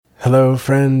Hello,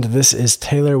 friend. This is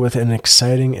Taylor with an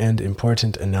exciting and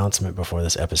important announcement before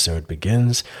this episode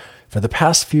begins. For the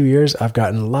past few years, I've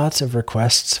gotten lots of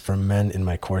requests from men in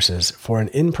my courses for an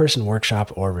in-person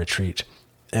workshop or retreat.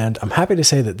 And I'm happy to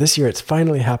say that this year it's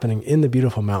finally happening in the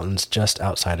beautiful mountains just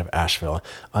outside of Asheville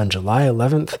on July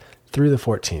 11th through the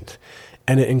 14th.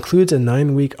 And it includes a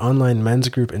 9-week online men's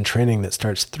group and training that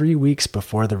starts 3 weeks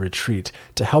before the retreat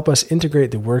to help us integrate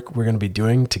the work we're going to be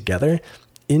doing together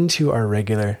into our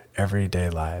regular everyday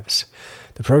lives.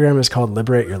 The program is called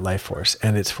Liberate Your Life Force,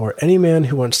 and it's for any man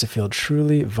who wants to feel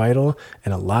truly vital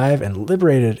and alive and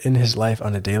liberated in his life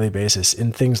on a daily basis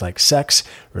in things like sex,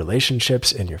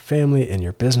 relationships, in your family, in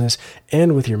your business,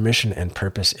 and with your mission and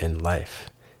purpose in life.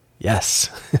 Yes,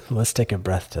 let's take a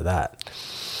breath to that.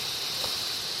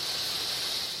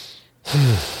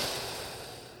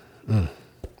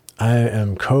 I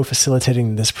am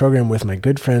co-facilitating this program with my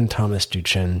good friend Thomas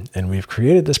Duchin, and we've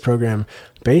created this program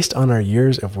based on our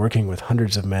years of working with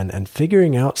hundreds of men and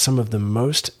figuring out some of the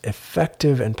most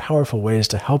effective and powerful ways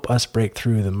to help us break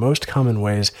through the most common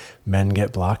ways men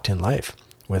get blocked in life,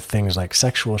 with things like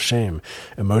sexual shame,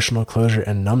 emotional closure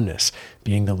and numbness,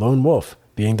 being the lone wolf,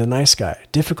 being the nice guy,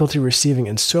 difficulty receiving,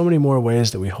 and so many more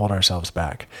ways that we hold ourselves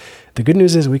back. The good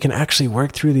news is we can actually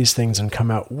work through these things and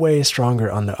come out way stronger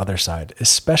on the other side,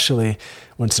 especially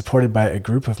when supported by a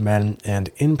group of men and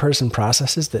in-person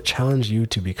processes that challenge you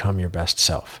to become your best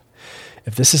self.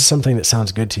 If this is something that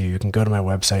sounds good to you, you can go to my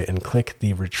website and click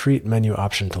the retreat menu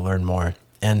option to learn more.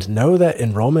 And know that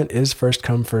enrollment is first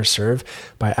come, first serve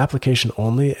by application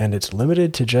only, and it's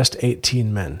limited to just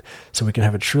 18 men, so we can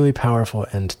have a truly powerful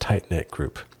and tight-knit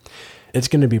group. It's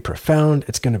going to be profound,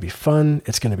 it's going to be fun,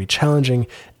 it's going to be challenging,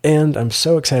 and I'm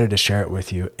so excited to share it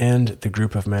with you and the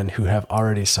group of men who have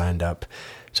already signed up.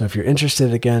 So if you're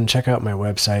interested, again, check out my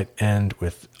website, and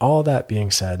with all that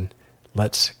being said,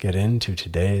 let's get into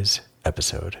today's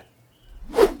episode.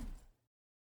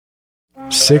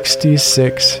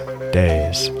 66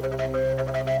 days.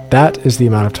 That is the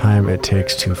amount of time it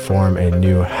takes to form a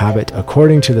new habit.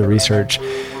 According to the research,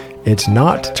 it's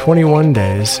not 21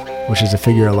 days, which is a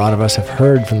figure a lot of us have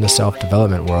heard from the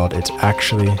self-development world. It's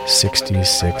actually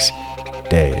 66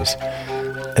 days.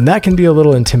 And that can be a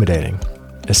little intimidating,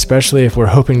 especially if we're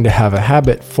hoping to have a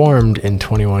habit formed in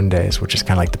 21 days, which is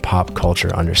kind of like the pop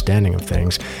culture understanding of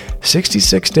things.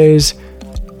 66 days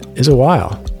is a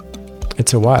while.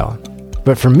 It's a while.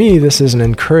 But for me, this is an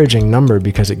encouraging number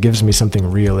because it gives me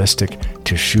something realistic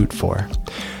to shoot for.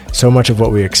 So much of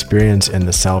what we experience in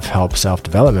the self-help,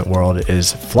 self-development world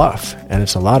is fluff, and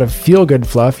it's a lot of feel-good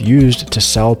fluff used to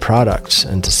sell products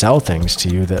and to sell things to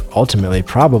you that ultimately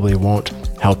probably won't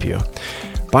help you.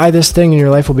 Buy this thing and your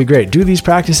life will be great. Do these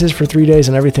practices for 3 days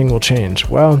and everything will change.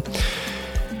 Well,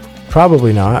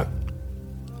 probably not.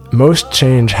 Most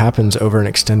change happens over an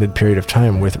extended period of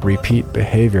time with repeat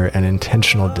behavior and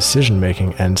intentional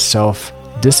decision-making and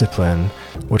self-discipline,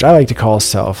 which I like to call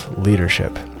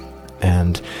self-leadership.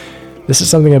 And this is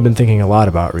something I've been thinking a lot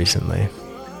about recently,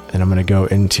 and I'm going to go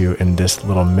into in this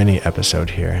little mini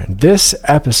episode here. This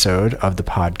episode of the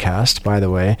podcast, by the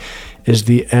way, is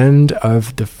the end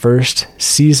of the first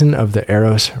season of the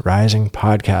Eros Rising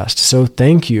podcast. So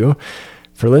thank you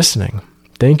for listening.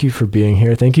 Thank you for being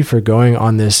here. Thank you for going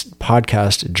on this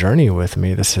podcast journey with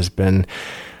me. This has been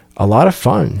a lot of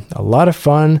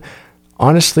fun.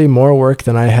 Honestly, more work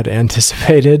than I had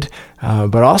anticipated,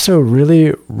 but also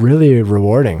really, really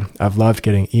rewarding. I've loved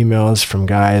getting emails from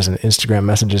guys and Instagram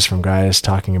messages from guys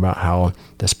talking about how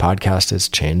this podcast has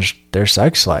changed their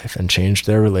sex life and changed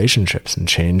their relationships and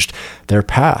changed their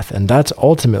path. And that's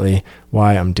ultimately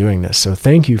why I'm doing this. So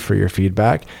thank you for your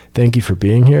feedback. Thank you for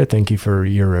being here. Thank you for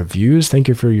your reviews. Thank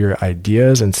you for your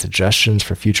ideas and suggestions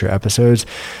for future episodes.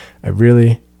 I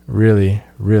really, really,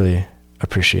 really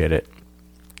appreciate it.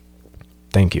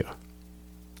 Thank you.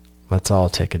 Let's all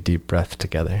take a deep breath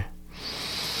together.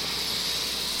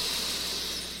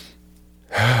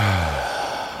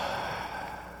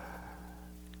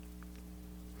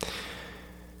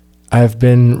 I've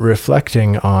been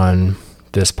reflecting on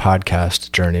this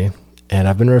podcast journey, and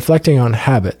I've been reflecting on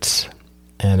habits,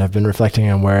 and I've been reflecting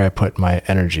on where I put my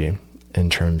energy in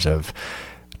terms of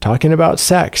talking about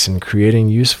sex and creating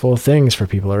useful things for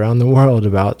people around the world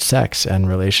about sex and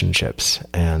relationships.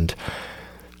 And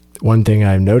one thing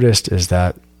I've noticed is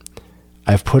that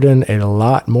I've put in a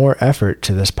lot more effort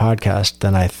to this podcast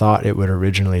than I thought it would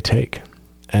originally take.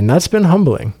 And that's been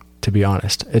humbling, to be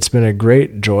honest. It's been a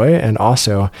great joy, and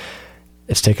also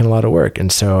it's taken a lot of work.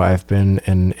 And so I've been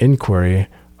in inquiry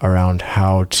around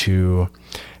how to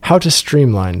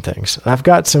streamline things. I've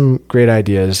got some great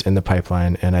ideas in the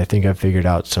pipeline, and I think I've figured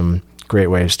out some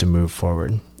great ways to move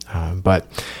forward. But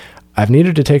I've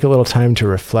needed to take a little time to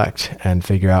reflect and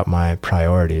figure out my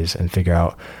priorities and figure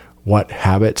out what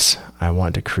habits I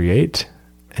want to create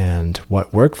and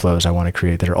what workflows I want to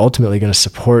create that are ultimately going to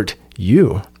support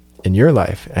you in your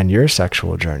life and your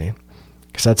sexual journey.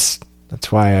 Because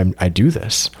that's why I do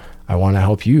this. I want to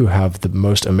help you have the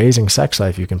most amazing sex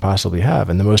life you can possibly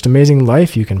have and the most amazing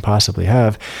life you can possibly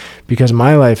have, because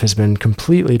my life has been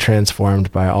completely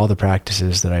transformed by all the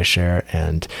practices that I share.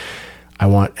 And I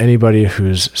want anybody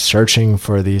who's searching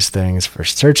for these things, for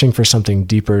searching for something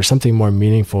deeper, something more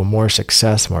meaningful, more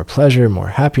success, more pleasure, more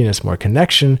happiness, more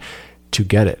connection, to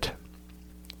get it.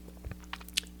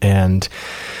 And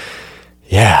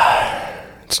yeah,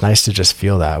 it's nice to just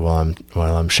feel that while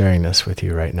I'm sharing this with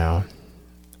you right now.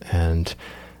 And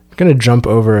I'm going to jump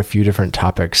over a few different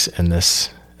topics in this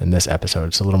episode.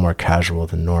 It's a little more casual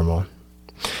than normal.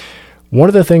 One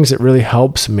of the things that really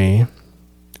helps me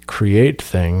create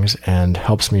things and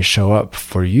helps me show up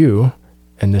for you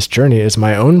in this journey is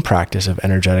my own practice of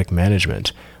energetic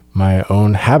management, my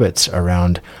own habits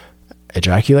around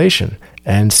ejaculation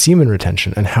and semen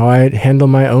retention, and how I handle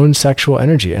my own sexual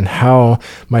energy and how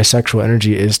my sexual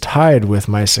energy is tied with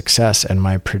my success and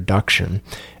my production.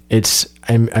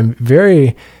 I'm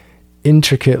very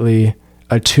intricately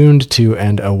attuned to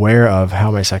and aware of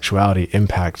how my sexuality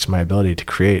impacts my ability to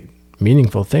create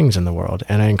meaningful things in the world.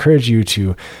 And I encourage you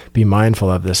to be mindful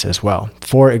of this as well.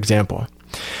 For example,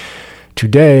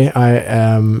 today I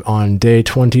am on day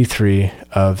 23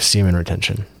 of semen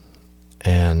retention,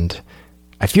 and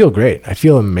I feel great. I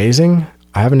feel amazing.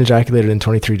 I haven't ejaculated in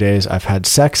 23 days. I've had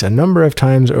sex a number of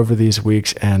times over these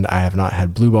weeks, and I have not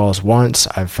had blue balls once.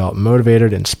 I've felt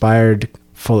motivated, inspired,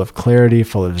 full of clarity,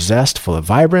 full of zest, full of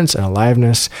vibrance and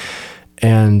aliveness.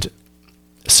 And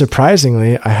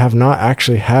surprisingly, I have not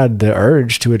actually had the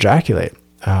urge to ejaculate.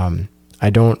 I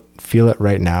don't feel it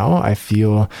right now. I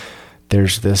feel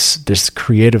there's this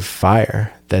creative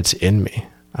fire that's in me.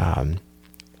 I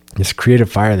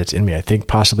think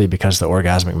possibly because the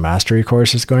Orgasmic Mastery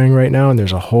course is going right now, and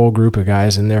there's a whole group of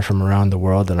guys in there from around the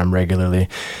world that I'm regularly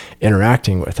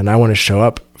interacting with, and I want to show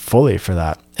up fully for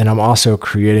that. And I'm also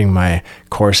creating my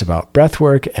course about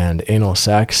breathwork and anal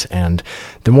sex, and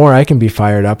the more I can be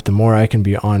fired up, the more I can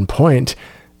be on point,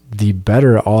 the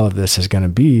better all of this is going to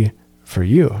be for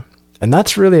you. And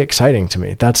that's really exciting to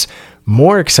me. That's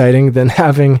more exciting than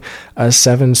having a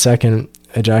 7-second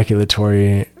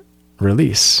ejaculatory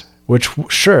release, which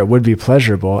sure would be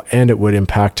pleasurable, and it would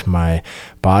impact my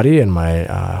body and my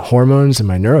hormones and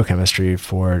my neurochemistry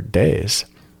for days.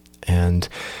 And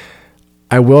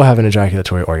I will have an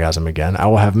ejaculatory orgasm again. I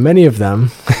will have many of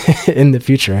them in the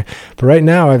future, but right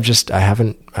now I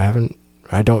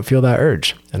don't feel that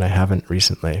urge, and I haven't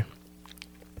recently.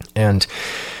 And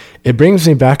it brings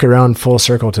me back around full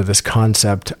circle to this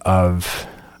concept of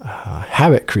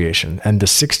habit creation and the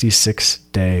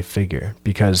 66-day figure,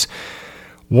 because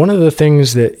one of the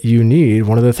things that you need,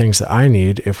 one of the things that I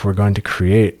need if we're going to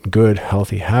create good,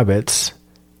 healthy habits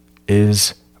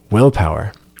is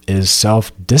willpower, is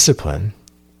self-discipline.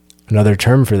 Another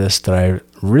term for this that I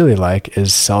really like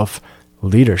is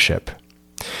self-leadership.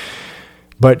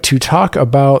 But to talk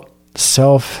about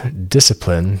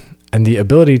self-discipline and the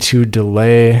ability to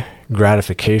delay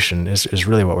gratification is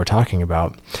really what we're talking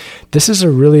about. This is a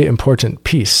really important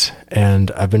piece, and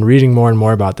I've been reading more and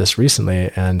more about this recently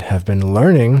and have been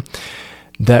learning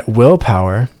that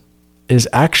willpower is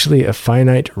actually a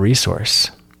finite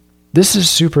resource. This is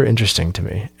super interesting to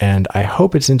me, and I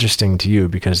hope it's interesting to you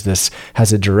because this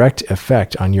has a direct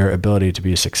effect on your ability to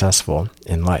be successful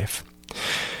in life.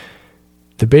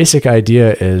 The basic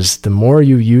idea is the more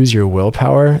you use your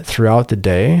willpower throughout the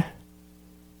day,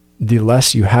 the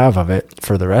less you have of it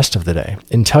for the rest of the day,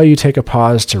 until you take a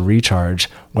pause to recharge,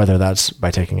 whether that's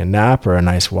by taking a nap or a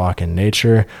nice walk in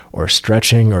nature or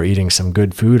stretching or eating some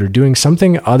good food or doing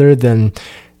something other than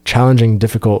challenging,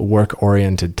 difficult,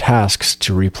 work-oriented tasks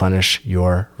to replenish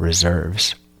your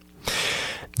reserves.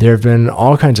 There have been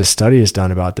all kinds of studies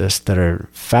done about this that are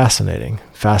fascinating.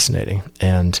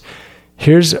 And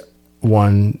here's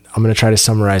one. I'm going to try to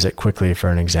summarize it quickly for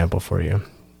an example for you.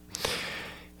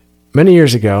 Many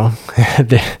years ago,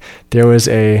 there was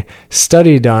a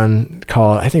study done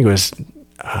called, I think it was,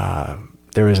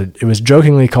 it was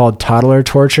jokingly called toddler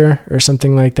torture or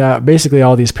something like that. Basically,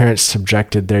 all these parents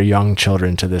subjected their young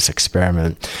children to this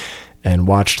experiment and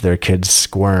watched their kids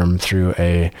squirm through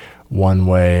a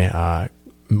one-way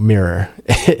mirror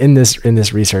in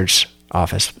this research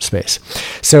office space.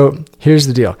 So here's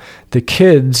the deal. The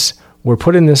kids were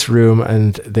put in this room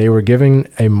and they were given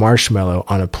a marshmallow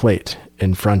on a plate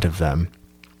in front of them.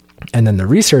 And then the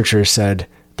researcher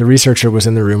was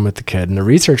in the room with the kid, and the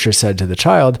researcher said to the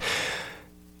child,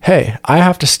 hey, I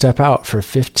have to step out for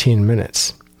 15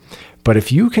 minutes. But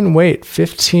if you can wait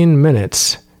 15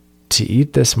 minutes to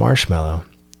eat this marshmallow,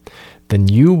 then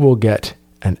you will get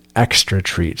an extra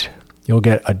treat. You'll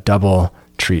get a double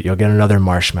treat. You'll get another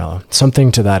marshmallow,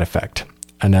 something to that effect.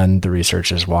 And then the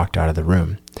researchers walked out of the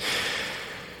room.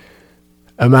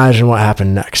 Imagine what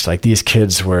happened next. Like, these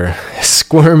kids were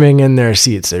squirming in their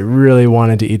seats. They really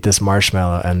wanted to eat this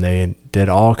marshmallow, and they did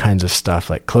all kinds of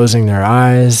stuff, like closing their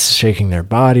eyes, shaking their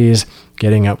bodies,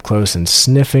 getting up close and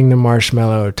sniffing the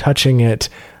marshmallow, touching it,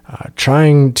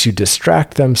 trying to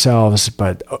distract themselves.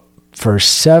 But for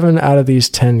 7 out of these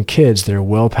 10 kids, their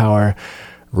willpower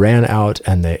ran out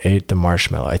and they ate the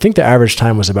marshmallow. I think the average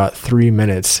time was about 3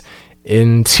 minutes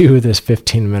into this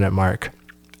 15-minute mark.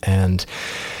 And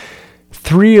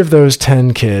 3 of those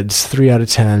 10 kids, 3 out of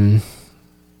 10,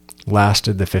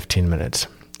 lasted the 15 minutes.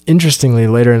 Interestingly,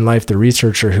 later in life, the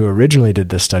researcher who originally did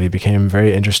this study became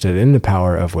very interested in the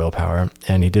power of willpower,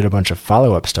 and he did a bunch of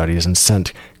follow-up studies and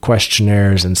sent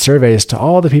questionnaires and surveys to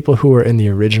all the people who were in the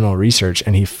original research,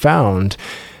 and he found,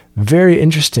 very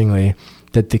interestingly,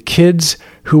 that the kids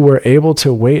who were able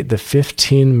to wait the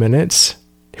 15 minutes,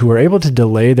 who were able to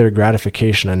delay their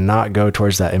gratification and not go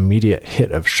towards that immediate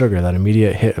hit of sugar, that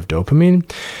immediate hit of dopamine,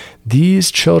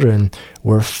 these children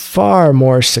were far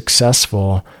more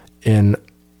successful in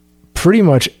pretty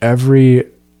much every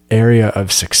area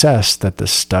of success that the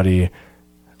study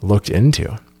looked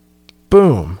into.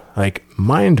 Boom, like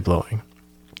mind-blowing.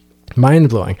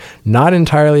 Mind-blowing. Not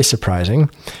entirely surprising,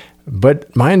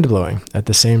 but mind-blowing at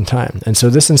the same time. And so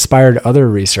this inspired other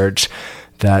research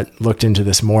that looked into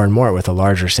this more and more with a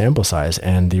larger sample size,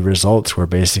 and the results were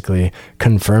basically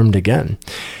confirmed again.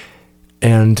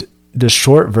 And the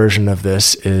short version of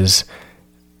this is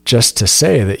just to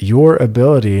say that your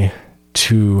ability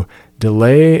to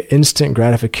delay instant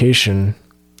gratification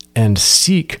and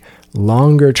seek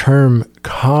longer-term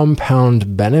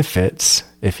compound benefits,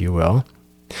 if you will,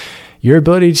 your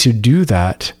ability to do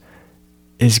that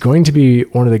is going to be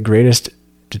one of the greatest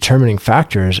determining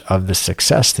factors of the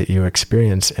success that you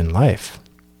experience in life.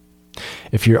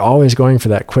 If you're always going for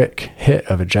that quick hit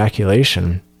of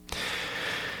ejaculation,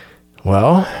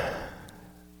 well,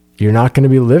 you're not going to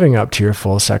be living up to your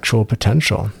full sexual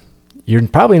potential. You're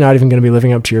probably not even going to be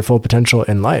living up to your full potential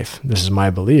in life. This is my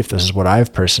belief. This is what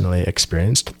I've personally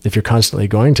experienced. If you're constantly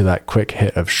going to that quick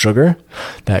hit of sugar,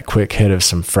 that quick hit of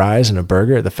some fries and a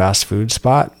burger at the fast food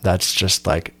spot, that's just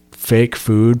like fake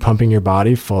food pumping your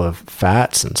body full of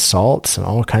fats and salts and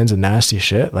all kinds of nasty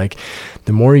shit. Like,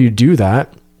 the more you do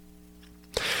that,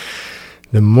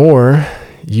 the more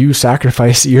you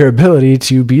sacrifice your ability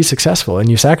to be successful, and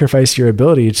you sacrifice your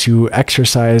ability to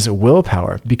exercise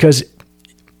willpower. Because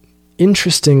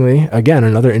interestingly, again,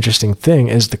 another interesting thing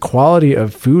is the quality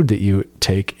of food that you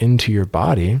take into your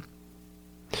body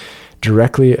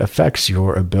directly affects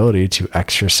your ability to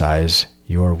exercise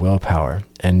your willpower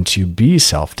and to be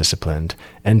self-disciplined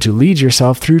and to lead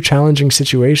yourself through challenging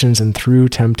situations and through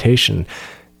temptation.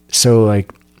 So,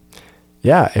 like,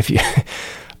 yeah, if you,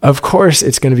 of course,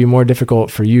 it's going to be more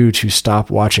difficult for you to stop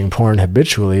watching porn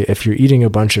habitually if you're eating a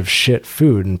bunch of shit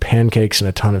food and pancakes and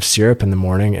a ton of syrup in the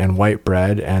morning and white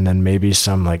bread and then maybe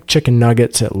some like chicken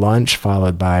nuggets at lunch,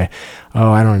 followed by,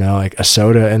 oh, I don't know, like a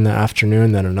soda in the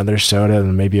afternoon, then another soda,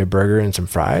 and maybe a burger and some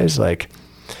fries. Like,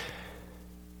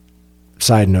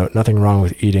 side note, nothing wrong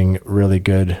with eating really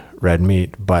good red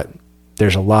meat, but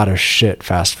there's a lot of shit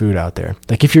fast food out there.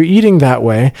 Like, if you're eating that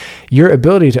way, your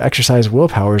ability to exercise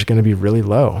willpower is going to be really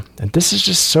low. And this is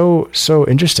just so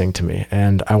interesting to me.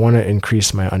 And I want to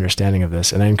increase my understanding of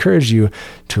this. And I encourage you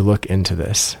to look into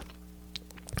this.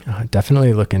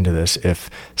 Definitely look into this if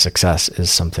success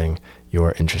is something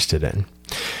you're interested in.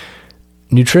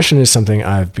 Nutrition is something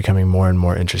I've becoming more and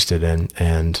more interested in.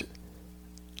 And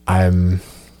I'm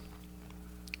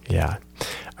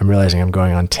realizing I'm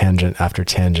going on tangent after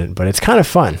tangent, but it's kind of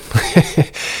fun.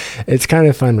 It's kind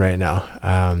of fun right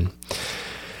now.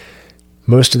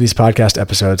 Most of these podcast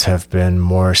episodes have been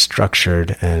more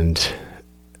structured and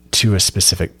to a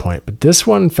specific point, but this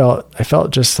one I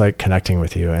felt just like connecting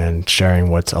with you and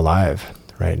sharing what's alive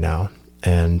right now.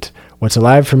 And what's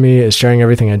alive for me is sharing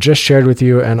everything I just shared with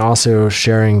you, and also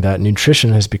sharing that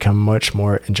nutrition has become much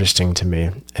more interesting to me.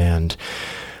 And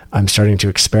I'm starting to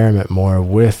experiment more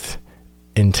with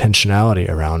intentionality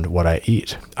around what I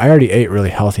eat. I already ate really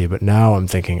healthy, but now I'm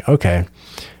thinking, okay,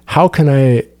 how can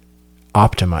I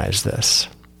optimize this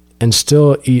and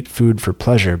still eat food for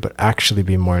pleasure, but actually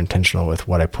be more intentional with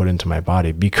what I put into my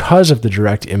body because of the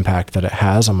direct impact that it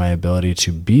has on my ability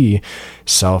to be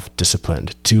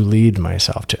self-disciplined, to lead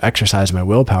myself, to exercise my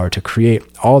willpower, to create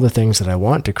all the things that I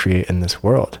want to create in this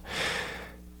world.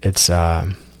 It's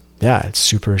yeah, it's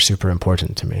super, super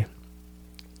important to me.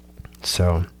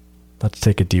 So let's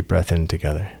take a deep breath in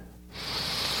together.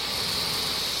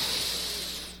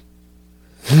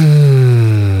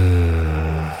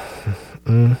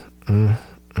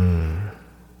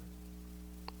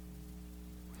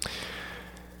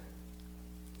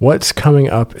 What's coming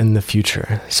up in the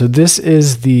future? So this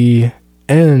is the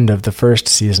end of the first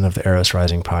season of the Eros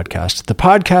Rising podcast. The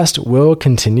podcast will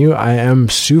continue. I am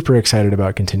super excited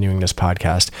about continuing this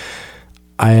podcast.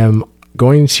 I am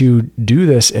going to do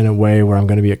this in a way where I'm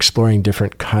going to be exploring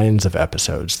different kinds of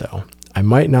episodes, though. I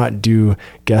might not do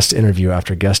guest interview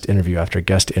after guest interview after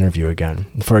guest interview again.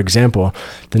 For example,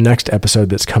 the next episode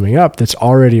that's coming up that's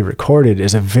already recorded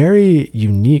is a very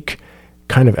unique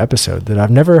kind of episode that I've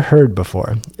never heard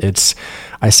before.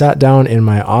 I sat down in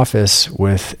my office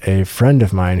with a friend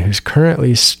of mine who's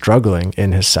currently struggling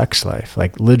in his sex life,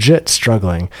 like legit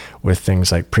struggling with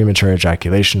things like premature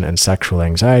ejaculation and sexual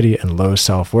anxiety and low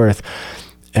self-worth.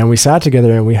 And we sat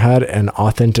together and we had an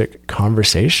authentic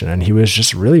conversation, and he was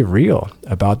just really real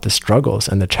about the struggles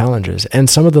and the challenges and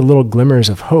some of the little glimmers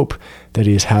of hope that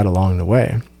he's had along the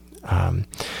way.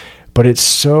 But it's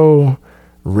so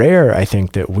rare, I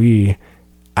think, that we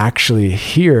actually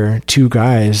hear two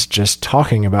guys just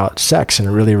talking about sex in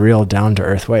a really real,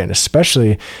 down-to-earth way, and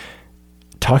especially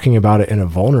talking about it in a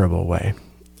vulnerable way.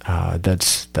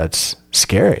 That's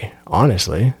scary,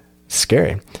 honestly,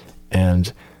 scary.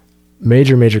 And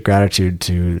major gratitude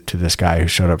to this guy who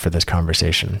showed up for this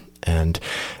conversation, and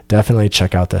definitely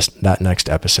check out that next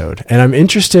episode. And I'm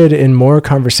interested in more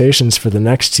conversations for the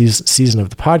next season of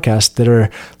the podcast that are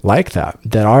like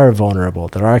that are vulnerable,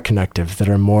 that are connective, that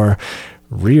are more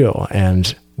real.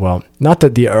 And well, not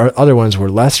that the other ones were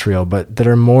less real, but that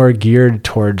are more geared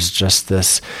towards just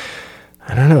this,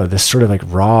 I don't know, this sort of like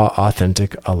raw,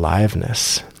 authentic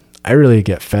aliveness. I really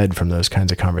get fed from those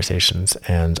kinds of conversations,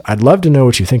 and I'd love to know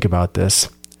what you think about this.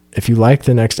 If you like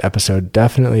the next episode,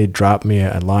 definitely drop me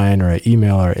a line or an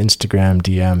email or Instagram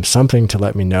DM, something to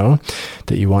let me know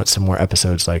that you want some more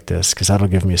episodes like this, because that'll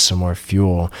give me some more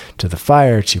fuel to the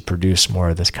fire to produce more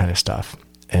of this kind of stuff.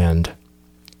 And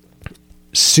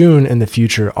soon in the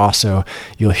future, also,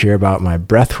 you'll hear about my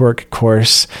breathwork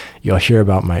course. You'll hear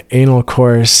about my anal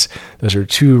course. Those are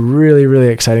two really, really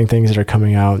exciting things that are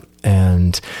coming out.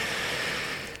 And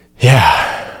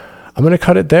yeah, I'm going to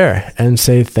cut it there and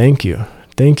say thank you.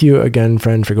 Thank you again,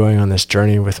 friend, for going on this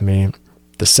journey with me.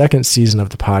 The second season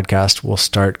of the podcast will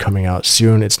start coming out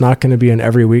soon. It's not going to be an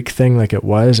every week thing like it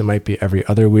was. It might be every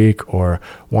other week or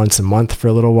once a month for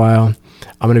a little while.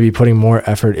 I'm going to be putting more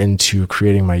effort into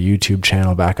creating my YouTube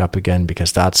channel back up again,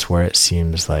 because that's where it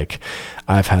seems like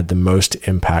I've had the most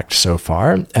impact so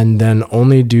far. And then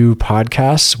only do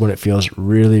podcasts when it feels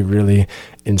really, really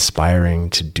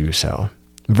inspiring to do so,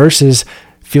 versus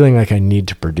feeling like I need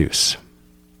to produce.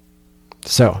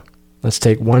 So let's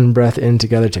take one breath in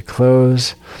together to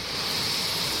close.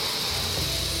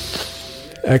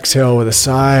 Exhale with a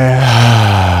sigh.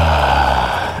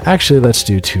 Actually, let's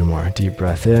do two more. Deep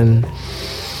breath in.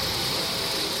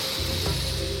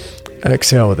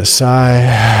 Exhale with a sigh.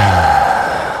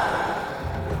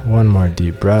 One more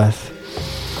deep breath.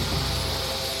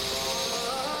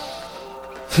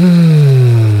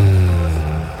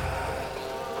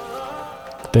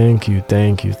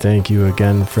 Thank you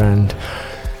again, friend.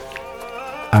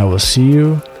 I will see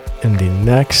you in the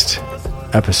next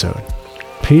episode.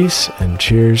 Peace and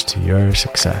cheers to your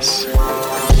success.